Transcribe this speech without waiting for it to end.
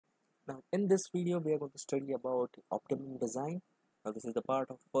Now, in this video, we are going to study about optimum design. Now, this is the part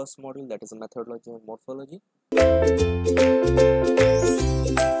of first module, that is methodology and morphology.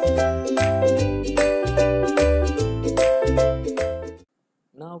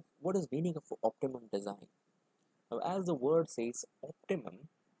 Now, what is meaning of optimum design? Now, as the word says, optimum,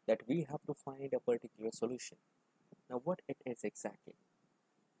 that we have to find a particular solution. Now, what it is exactly?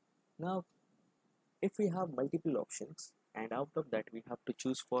 Now, if we have multiple options, and out of that we have to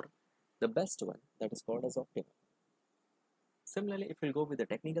choose for the best one, that is called as optimum. Similarly, if we'll go with the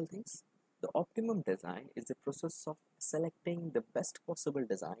technical things, the optimum design is the process of selecting the best possible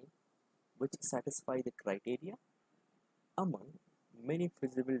design which satisfy the criteria among many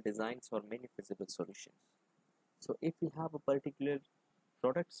feasible designs or many feasible solutions. So if we have a particular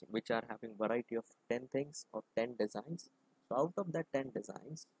products which are having variety of 10 things or 10 designs, so out of that 10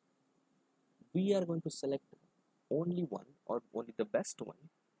 designs, we are going to select only one or only the best one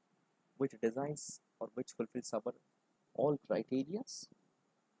which designs or which fulfills our all criterias.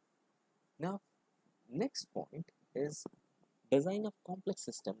 Now, next point is design of complex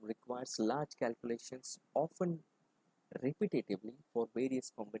system requires large calculations, often repetitively, for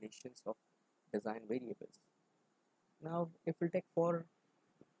various combinations of design variables. Now, if we take for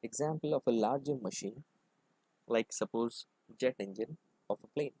example of a larger machine, like suppose jet engine of a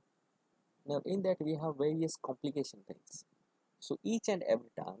plane. Now, in that we have various complication things. So each and every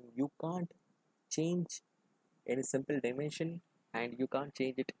time you can't change any simple dimension, and you can't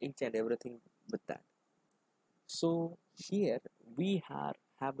change it each and everything with that. So here we are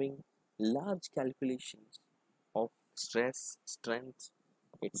having large calculations of stress, strength,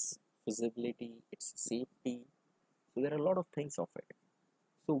 its feasibility, its safety. So there are a lot of things of it.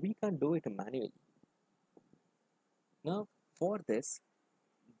 So we can't do it manually. Now for this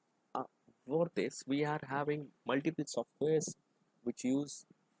we are having multiple softwares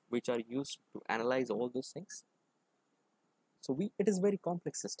which are used to analyze all those things. So it is very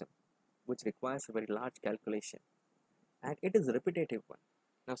complex system which requires a very large calculation, and it is repetitive one.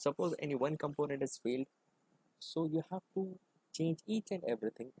 Now suppose any one component is failed, so you have to change each and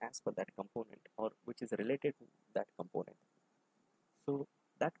everything as per that component or which is related to that component. So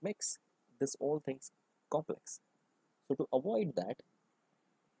that makes this all things complex. So to avoid that,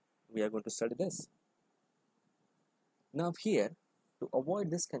 we are going to study this. Now here, to avoid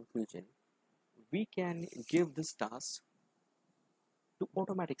this confusion, we can give this task to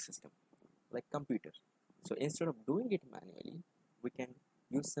automatic system like computer. So instead of doing it manually, we can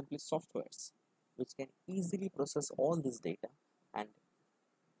use simply softwares which can easily process all this data, and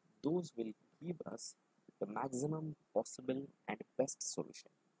those will give us the maximum possible and best solution.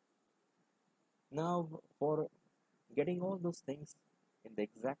 Now for getting all those things in the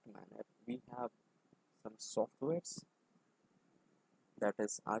exact manner, we have some softwares, that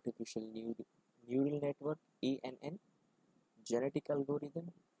is artificial neural network ANN, genetic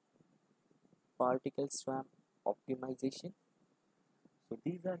algorithm, particle swarm optimization. So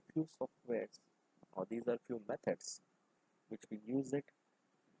these are few softwares, or these are few methods which we use it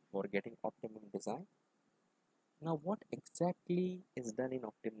for getting optimum design. Now what exactly is done in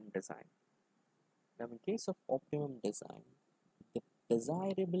optimum design? Now in case of optimum design, the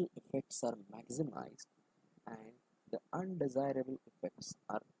desirable effects are maximized and the undesirable effects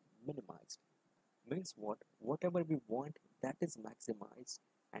are minimized. Means what? Whatever we want, that is maximized,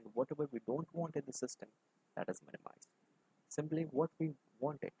 and whatever we don't want in the system, that is minimized. Simply what we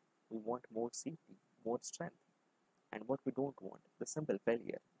wanted, we want more safety, more strength, and what we don't want, the simple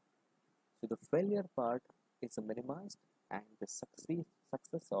failure. So the failure part is minimized, and the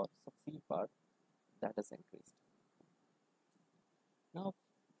success or succeed part, that is increased. Now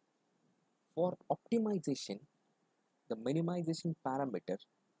for optimization, the minimization parameters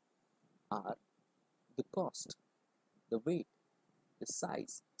are the cost, the weight, the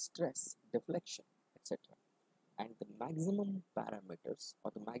size, stress, deflection, etc. And the maximum parameters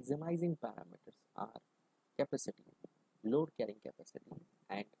or the maximizing parameters are capacity, load carrying capacity,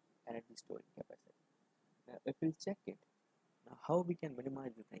 and energy storing capacity. Now if we'll check it, now how we can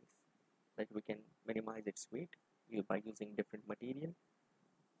minimize the things, like we can minimize its weight by using different material.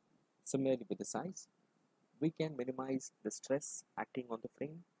 Similarly with the size, we can minimize the stress acting on the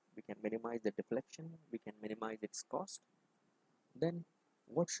frame, we can minimize the deflection, we can minimize its cost. Then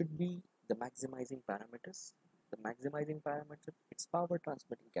what should be the maximizing parameters? The maximizing parameter, its power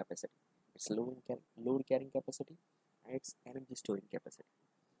transmitting capacity, its load carrying capacity, and its energy storing capacity.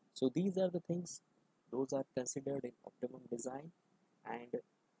 So these are the things, those are considered in optimum design, and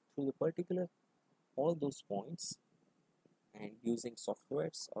through the particular all those points and using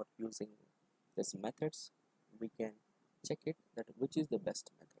softwares or using these methods, we can check it that which is the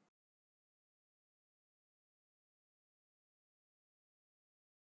best method.